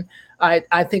it a win.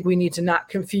 I think we need to not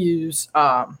confuse,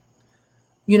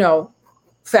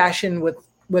 fashion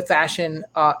with fashion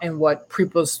and what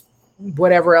people's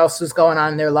whatever else is going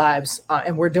on in their lives.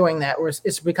 And we're doing that.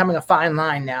 It's becoming a fine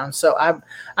line now. So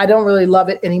I don't really love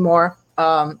it anymore.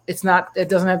 It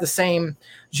doesn't have the same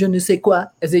je ne sais quoi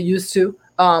as it used to.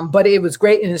 But it was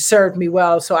great and it served me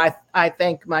well. So I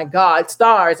thank my God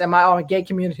stars and my own gay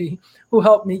community who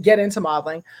helped me get into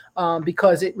modeling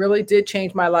because it really did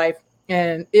change my life.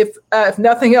 And if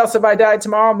nothing else, if I died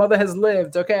tomorrow, mother has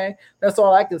lived. Okay. That's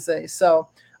all I can say. So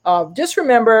just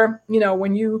remember,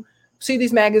 when you see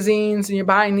these magazines and you're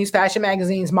buying these fashion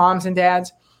magazines, moms and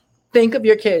dads, think of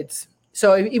your kids.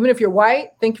 So even if you're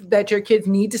white, think that your kids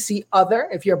need to see other.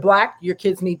 If you're Black, your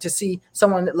kids need to see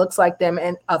someone that looks like them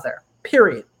and other.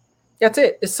 Period. That's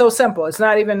it. It's so simple. It's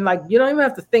not even like, you don't even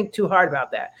have to think too hard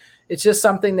about that. It's just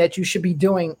something that you should be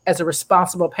doing as a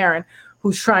responsible parent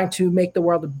who's trying to make the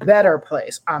world a better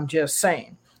place. I'm just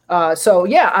saying. So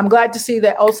yeah, I'm glad to see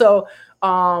that also,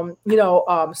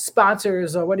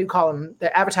 sponsors or what do you call them?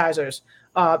 The advertisers,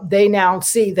 they now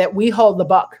see that we hold the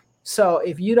buck. So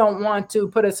if you don't want to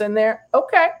put us in there,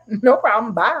 okay, no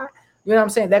problem. Bye. You know what I'm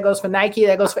saying? That goes for Nike.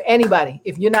 That goes for anybody.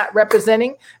 If you're not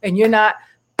representing and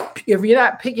if you're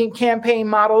not picking campaign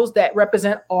models that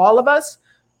represent all of us,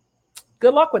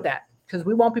 good luck with that because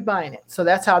we won't be buying it. So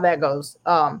that's how that goes.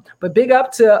 But big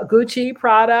up to Gucci,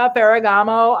 Prada,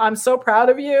 Ferragamo. I'm so proud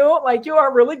of you. Like you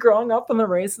are really growing up in the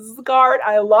races guard.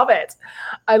 I love it.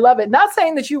 I love it. Not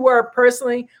saying that you were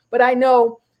personally, but I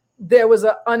know there was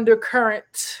an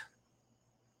undercurrent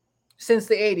since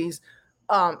the 80s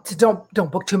to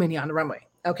don't book too many on the runway.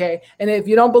 Okay. And if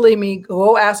you don't believe me,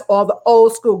 go ask all the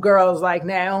old school girls like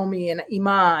Naomi and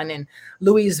Iman and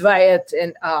Louise Viet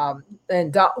and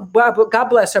God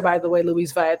bless her, by the way,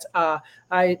 Louise Viet.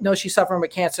 I know she's suffering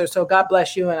with cancer. So God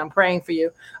bless you. And I'm praying for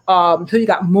you. Who you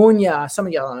got? Munya. Some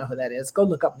of y'all don't know who that is. Go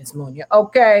look up Miss Munya.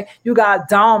 Okay. You got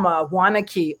Dalma,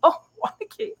 Wanaki. Oh,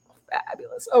 Wanaki.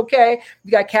 Fabulous. Okay.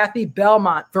 You got Kathy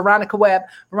Belmont, Veronica Webb.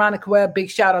 Veronica Webb, big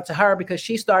shout out to her because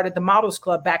she started the Models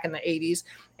Club back in the 80s.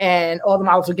 And all the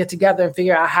models would get together and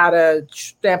figure out how to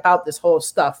stamp out this whole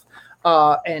stuff.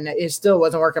 And it still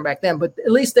wasn't working back then, but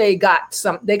at least they got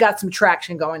some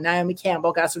traction going. Naomi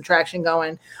Campbell got some traction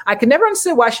going. I could never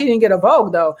understand why she didn't get a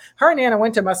Vogue though. Her and Anna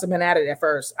Wintour must have been at it at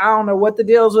first. I don't know what the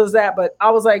deals was that, but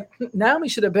I was like, Naomi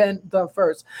should have been the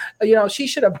first. She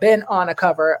should have been on a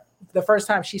cover the first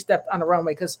time she stepped on the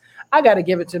runway because I got to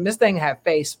give it to Miss Thing had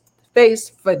face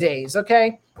for days.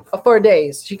 Okay. For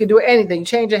days. She can do anything.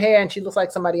 Change her hair and she looks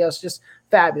like somebody else. Just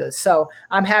fabulous. So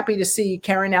I'm happy to see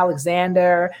Karen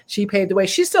Alexander. She paved the way.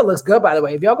 She still looks good, by the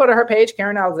way. If y'all go to her page,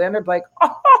 Karen Alexander, like,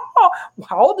 how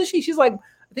old is she? She's like,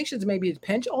 I think she's maybe a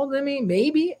pinch older than me,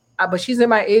 maybe, but she's in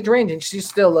my age range and she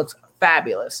still looks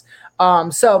fabulous.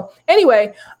 So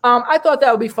anyway, I thought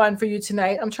that would be fun for you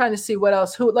tonight. I'm trying to see what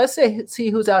else. Let's see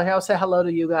who's out here. I'll say hello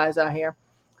to you guys out here.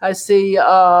 I see,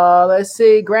 let's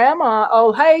see, Grandma.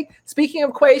 Oh, hey, speaking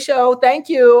of Quay Show, thank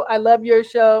you. I love your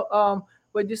show.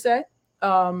 What'd you say?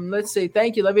 Let's see.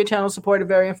 Thank you. Love your channel. Supportive,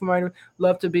 very informative.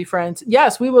 Love to be friends.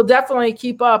 Yes, we will definitely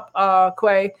keep up,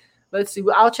 Quay. let's see.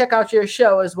 I'll check out your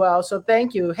show as well. So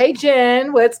thank you. Hey,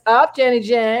 Jen. What's up, Jenny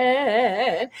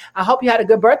Jen? I hope you had a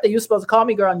good birthday. You were supposed to call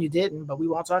me, girl, and you didn't, but we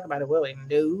won't talk about it, will we?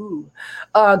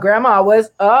 No. Grandma, what's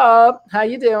up? How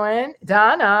you doing?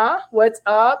 Donna, what's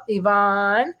up?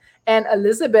 Yvonne and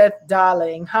Elizabeth,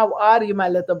 darling. How are you, my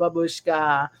little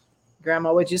babushka?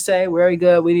 Grandma, what'd you say? Very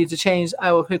good. We need to change.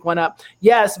 I will pick one up.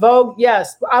 Yes, Vogue.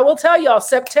 Yes. I will tell y'all,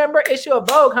 September issue of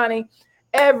Vogue, honey.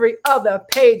 Every other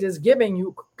page is giving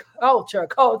you culture.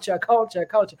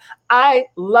 I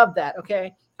love that.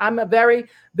 Okay. I'm a very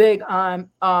big on,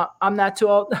 I'm not too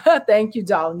old. Thank you,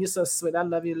 darling. You're so sweet. I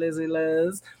love you, Lizzie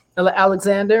Liz.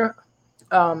 Alexander.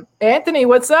 Anthony,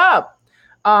 what's up?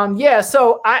 Yeah,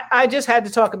 so I just had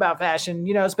to talk about fashion.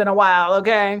 You know, it's been a while.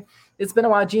 Okay. It's been a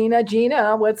while.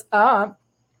 Gina, what's up?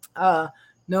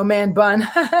 No man bun.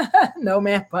 No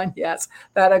man bun. Yes.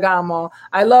 Ferragamo.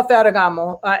 I love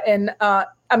Ferragamo.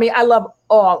 I mean, I love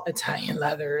all Italian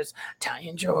leathers,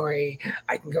 Italian jewelry.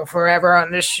 I can go forever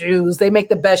on the shoes. They make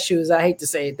the best shoes. I hate to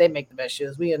say it. They make the best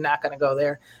shoes. We are not going to go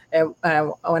there. And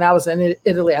when I was in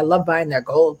Italy, I love buying their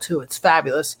gold too. It's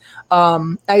fabulous.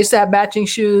 I used to have matching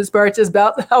shoes, Birch's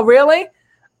belt. Oh, really?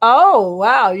 Oh,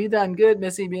 wow. You done good,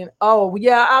 Missy Bean. Oh,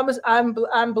 yeah,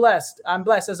 I'm blessed. I'm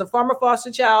blessed. As a former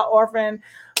foster child, orphan,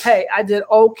 hey, I did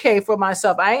okay for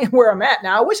myself. I ain't where I'm at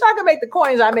now. I wish I could make the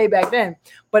coins I made back then,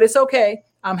 but it's okay.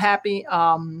 I'm happy.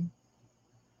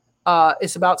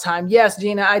 It's about time. Yes,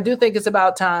 Gina, I do think it's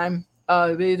about time.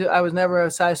 I was never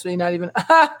a size 3, not even.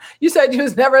 You said you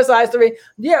was never a size 3.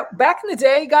 Yeah, back in the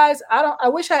day, guys, I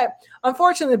wish I had.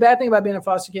 Unfortunately, the bad thing about being a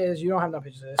foster kid is you don't have no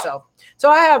pictures of yourself. So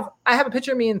I have a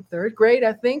picture of me in 3rd grade,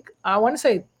 I think. I want to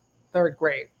say 3rd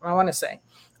grade. I want to say.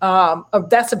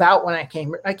 That's about when I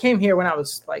came. I came here when I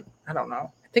was like, I don't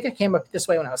know. I think I came up this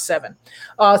way when I was 7.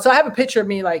 So I have a picture of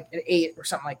me like at 8 or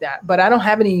something like that, but I don't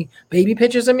have any baby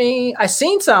pictures of me. I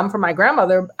seen some from my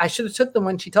grandmother. I should have took them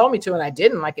when she told me to, and I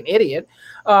didn't, like an idiot.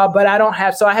 But I don't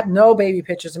have, so I have no baby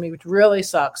pictures of me, which really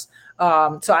sucks.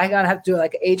 So I gotta have to do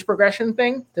like an age progression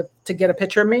thing to get a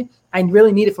picture of me. I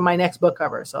really need it for my next book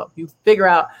cover. So if you figure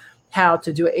out how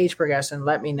to do an age progression,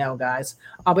 let me know, guys.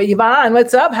 But Yvonne,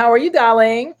 what's up? How are you,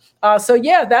 darling? So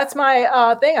yeah, that's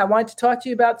my thing I wanted to talk to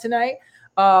you about tonight.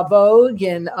 Vogue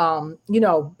and,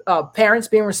 parents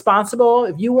being responsible.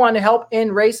 If you want to help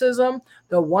end racism,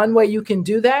 the one way you can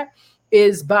do that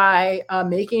is by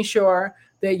making sure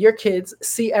that your kids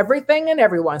see everything and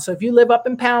everyone. So if you live up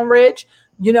in Pound Ridge,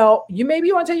 you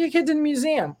maybe want to take your kids in the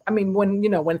museum. I mean,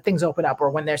 when things open up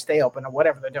or when they stay open or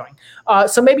whatever they're doing.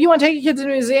 So maybe you want to take your kids to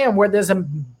the museum where there's a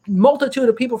multitude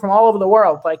of people from all over the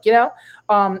world,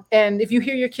 and if you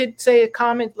hear your kid say a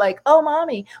comment like, "Oh,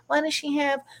 mommy, why does she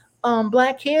have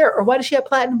black hair, or why does she have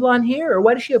platinum blonde hair, or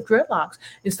why does she have dreadlocks?"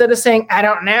 Instead of saying, "I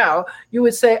don't know," you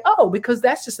would say, "Oh, because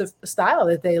that's just a style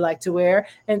that they like to wear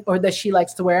or that she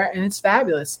likes to wear, and it's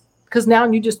fabulous." Because now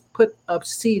you just put a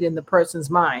seed in the person's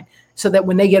mind so that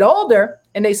when they get older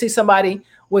and they see somebody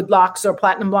with locks or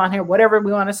platinum blonde hair, whatever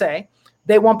we want to say,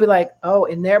 they won't be like, oh,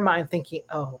 in their mind thinking,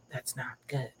 oh, that's not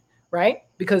good, right?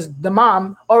 Because the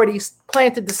mom already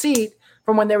planted the seed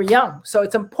from when they were young. So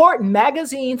it's important.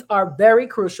 Magazines are very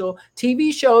crucial.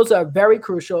 TV shows are very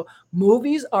crucial.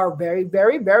 Movies are very,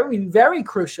 very, very, very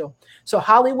crucial. So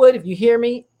Hollywood, if you hear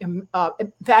me,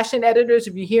 fashion editors,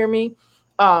 if you hear me,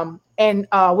 and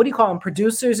what do you call them?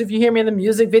 Producers, if you hear me in the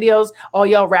music videos, all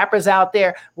y'all rappers out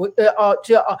there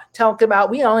talking about,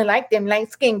 we only like them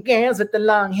light-skinned girls with the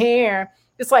long hair.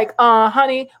 It's like,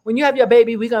 honey, when you have your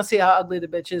baby, we're going to see how ugly the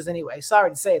bitch is anyway.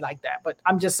 Sorry to say it like that, but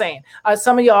I'm just saying.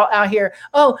 Some of y'all out here,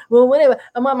 oh, well, whatever.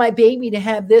 I want my baby to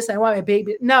have this. I want my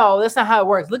baby. No, that's not how it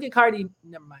works. Look at Cardi.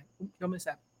 Never mind. Don't miss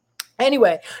that.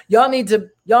 Anyway, y'all need to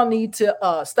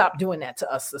stop doing that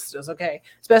to us sisters, okay?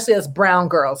 Especially as brown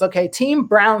girls, okay? Team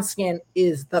brown skin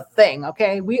is the thing,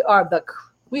 okay? We are the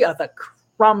creme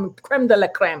de la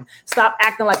creme. Stop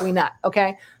acting like we not,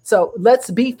 okay? So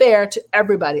let's be fair to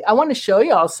everybody. I want to show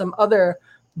y'all some other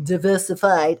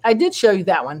diversified. I did show you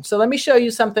that one. So let me show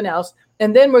you something else.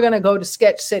 And then we're going to go to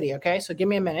Sketch City, okay? So give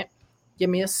me a minute.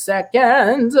 Give me a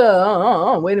second.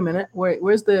 Oh, wait a minute.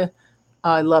 Where's the...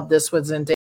 I love this with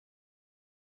Zendaya.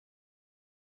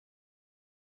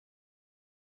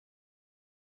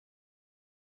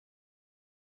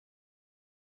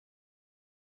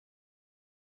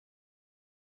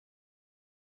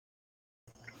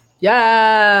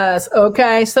 Yes.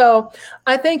 Okay. So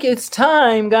I think it's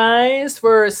time, guys,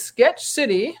 for Sketch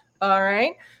City. All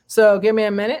right. So give me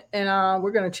a minute and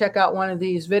we're going to check out one of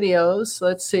these videos.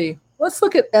 Let's see. Let's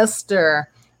look at Esther.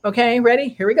 Okay. Ready?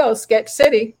 Here we go. Sketch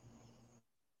City.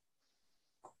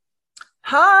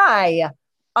 Hi,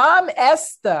 I'm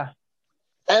Esther.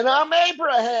 And I'm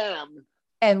Abraham.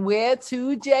 And we're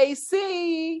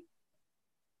 2JC.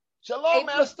 Shalom,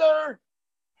 Esther.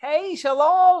 Hey,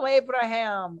 shalom,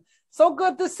 Abraham. So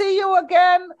good to see you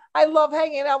again. I love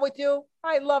hanging out with you.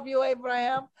 I love you,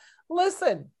 Abraham.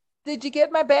 Listen, did you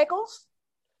get my bagels?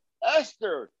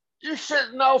 Esther, you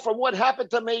should know from what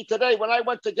happened to me today when I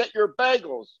went to get your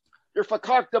bagels, your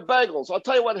fakakta bagels. I'll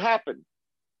tell you what happened.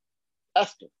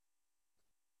 Esther,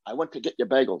 I went to get your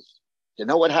bagels. You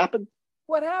know what happened?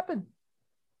 What happened?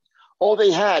 All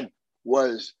they had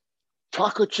was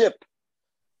chocolate chip,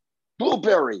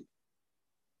 blueberry,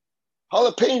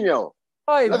 jalapeno.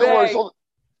 In other words,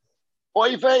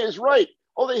 oy vey is right.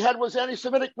 All they had was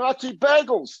anti-Semitic Nazi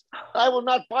bagels. I will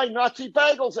not buy Nazi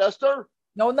bagels, Esther.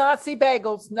 No Nazi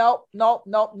bagels. No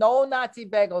Nazi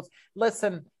bagels.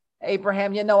 Listen,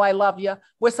 Abraham, you know I love you.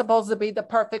 We're supposed to be the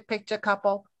perfect picture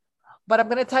couple. But I'm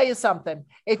going to tell you something.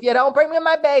 If you don't bring me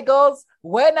my bagels,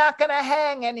 we're not going to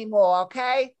hang anymore,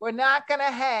 okay? We're not going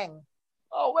to hang.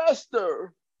 Oh,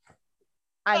 Esther.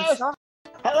 I'm sorry.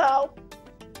 Hello,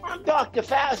 I'm Dr.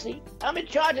 Fauci. I'm in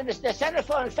charge of the Center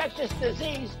for Infectious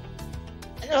Disease,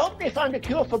 and I hope they find a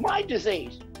cure for my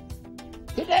disease.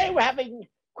 Today we're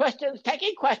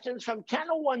taking questions from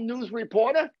Channel 1 News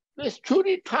reporter, Miss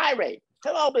Trudy Tirade.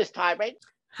 Hello, Miss Tirade.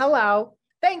 Hello.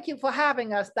 Thank you for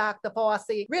having us, Dr.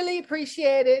 Fauci. Really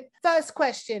appreciate it. First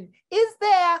question, is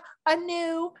there a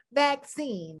new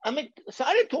vaccine? I'm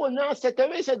excited to announce that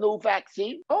there is a new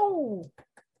vaccine. Oh.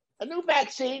 A new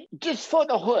vaccine just for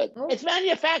the hood. Oh. It's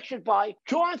manufactured by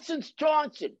Johnson &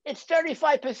 Johnson. It's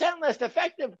 35% less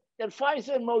effective than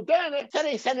Pfizer and Moderna, so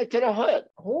they send it to the hood.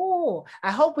 Oh,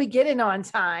 I hope we get it on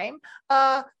time.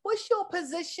 What's your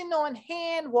position on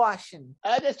hand washing?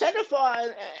 The Center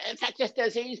for Infectious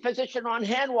Disease position on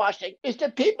hand washing is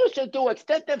that people should do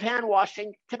extensive hand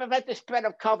washing to prevent the spread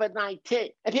of COVID-19.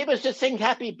 And people should sing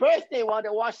happy birthday while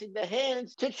they're washing their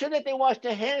hands to ensure that they wash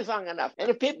their hands long enough. And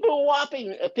if people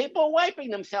are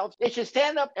wiping themselves, they should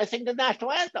stand up and sing the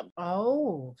national anthem.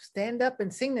 Oh, stand up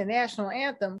and sing the national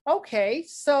anthem. Okay,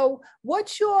 so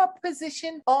what's your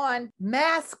position on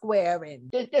mask wearing?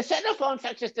 The Center for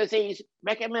Infectious Disease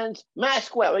recommends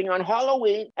mask wearing on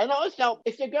Halloween. And also,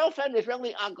 if your girlfriend is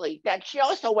really ugly, that she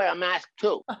also wear a mask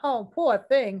too. Oh, poor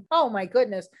thing. Oh, my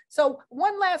goodness. So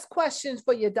one last question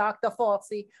for you, Dr.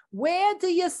 Fauci. Where do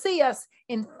you see us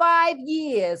in 5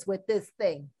 years with this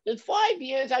thing? In 5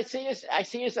 years, I see us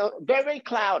very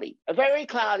cloudy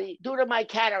due to my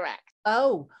cataract.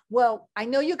 Oh, well, I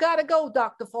know you got to go,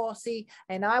 Dr. Fauci,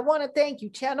 and I want to thank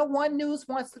you. Channel 1 News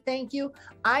wants to thank you.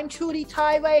 I'm Trudy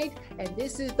Tirade, and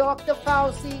this is Dr.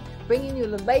 Fauci bringing you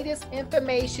the latest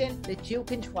information that you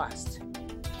can trust.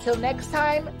 Till next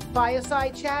time,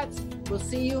 Fireside Chats. We'll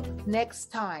see you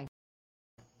next time.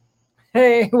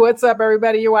 Hey, what's up,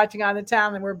 everybody? You're watching On the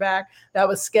Town, and we're back. That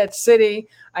was Sketch City.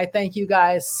 I thank you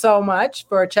guys so much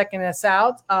for checking us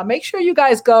out. Make sure you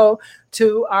guys go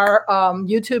to our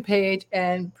YouTube page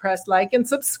and press like and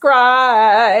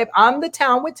subscribe on the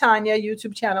Town with Tanya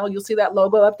YouTube channel. You'll see that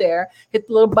logo up there. Hit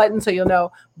the little button so you'll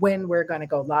know when we're going to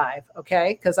go live,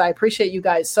 okay? Because I appreciate you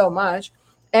guys so much.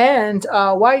 And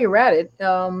while you're at it,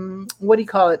 what do you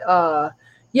call it?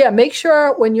 Make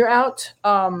sure when you're out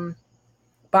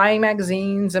buying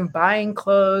magazines and buying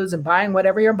clothes and buying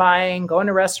whatever you're buying, going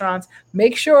to restaurants,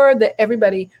 make sure that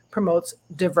everybody promotes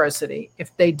diversity.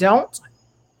 If they don't,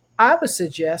 I would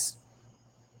suggest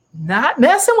not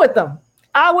messing with them.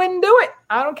 I wouldn't do it.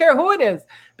 I don't care who it is,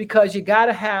 because we got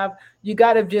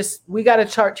to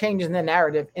start changing the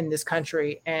narrative in this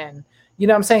country. And you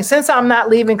know what I'm saying? Since I'm not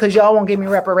leaving because y'all won't give me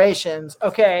reparations,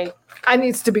 okay, I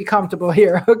needs to be comfortable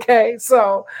here, okay?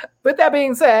 So with that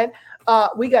being said,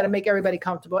 we got to make everybody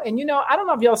comfortable. And, you know, I don't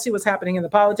know if y'all see what's happening in the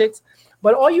politics,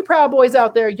 but all you Proud Boys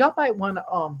out there, y'all might want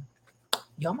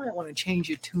to change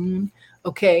your tune,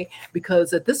 okay?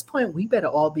 Because at this point, we better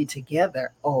all be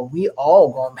together, or we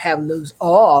all gonna lose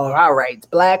all our rights.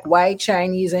 Black, white,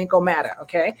 Chinese, ain't gonna matter,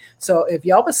 okay? So if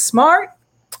y'all was smart,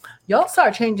 y'all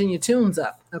start changing your tunes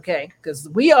up, okay? Because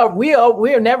we are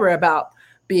never about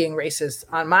being racist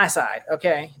on my side,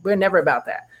 okay? We're never about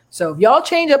that. So if y'all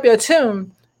change up your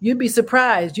tune, you'd be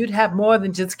surprised. You'd have more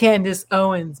than just Candace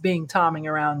Owens being Tomming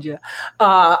around you.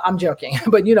 I'm joking,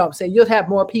 but you know what I'm saying? You'll have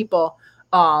more people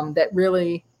that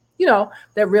really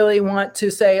want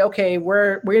to say, okay,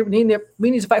 we need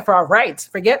to fight for our rights.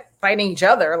 Forget fighting each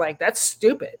other. Like, that's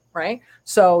stupid, right?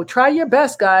 So try your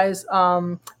best, guys.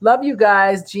 Love you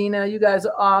guys. Gina, you guys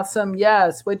are awesome.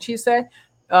 Yes. What'd she say?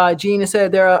 Gina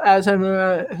said there are, as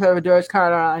Doris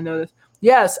Carter, I know this.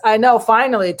 Yes, I know.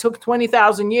 Finally, it took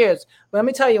 20,000 years. But let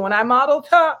me tell you, when I modeled,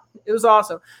 it was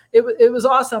awesome. It was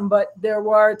awesome. But there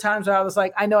were times where I was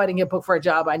like, I know I didn't get booked for a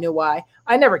job. I knew why.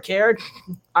 I never cared,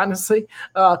 honestly,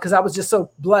 because I was just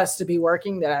so blessed to be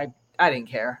working that I didn't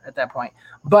care at that point.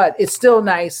 But it's still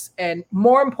nice. And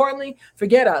more importantly,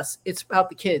 forget us. It's about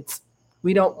the kids.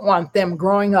 We don't want them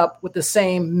growing up with the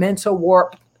same mental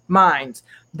warped minds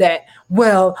that,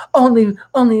 well, only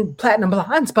platinum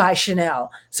blondes buy Chanel,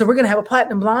 so we're going to have a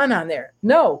platinum blonde on there.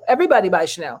 No, everybody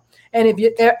buys Chanel.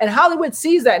 And Hollywood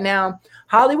sees that now.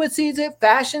 Hollywood sees it,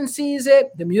 fashion sees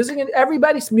it,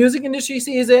 everybody's music industry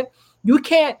sees it. You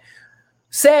can't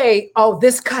say, oh,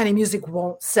 this kind of music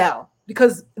won't sell,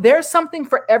 because there's something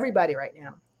for everybody right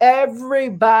now.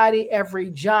 Everybody,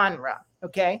 every genre.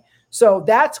 Okay. So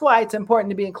that's why it's important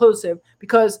to be inclusive,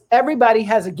 because everybody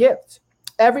has a gift.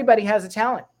 Everybody has a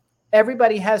talent.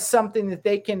 Everybody has something that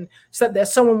they can, so that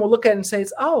someone will look at and say,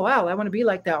 oh, wow, I want to be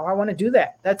like that, or I want to do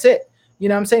that. That's it. You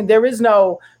know what I'm saying? There is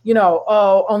no,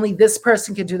 oh, only this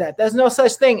person can do that. There's no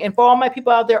such thing. And for all my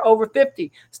people out there over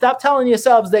 50, stop telling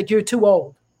yourselves that you're too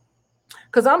old.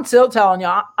 Because I'm still telling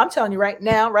y'all, I'm telling you right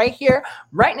now, right here,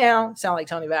 right now, sound like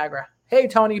Tony Viagra. Hey,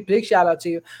 Tony, big shout out to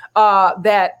you,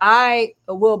 that I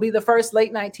will be the first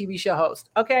late night TV show host.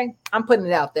 Okay. I'm putting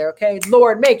it out there. Okay.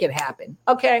 Lord, make it happen.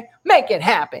 Okay. Make it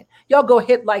happen. Y'all go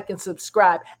hit like and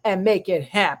subscribe and make it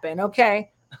happen.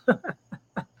 Okay.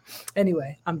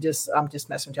 Anyway, I'm just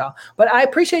messing with y'all, but I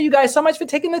appreciate you guys so much for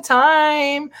taking the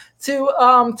time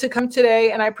to come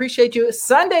today. And I appreciate you.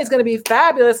 Sunday is going to be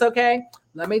fabulous. Okay.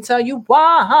 Let me tell you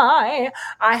why.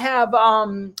 I have,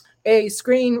 a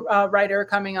screenwriter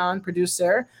coming on,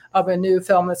 producer of a new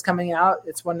film that's coming out.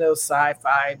 It's one of those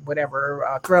sci-fi,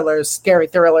 whatever, thrillers, scary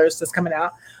thrillers that's coming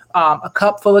out. A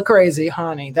Cup Full of Crazy,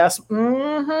 honey. That's,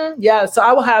 yeah. So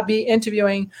I will be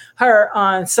interviewing her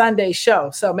on Sunday's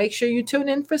show. So make sure you tune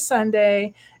in for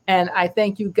Sunday. And I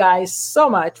thank you guys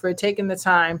so much for taking the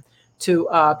time to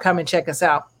come and check us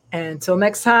out. And until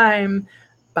next time,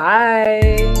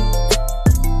 bye.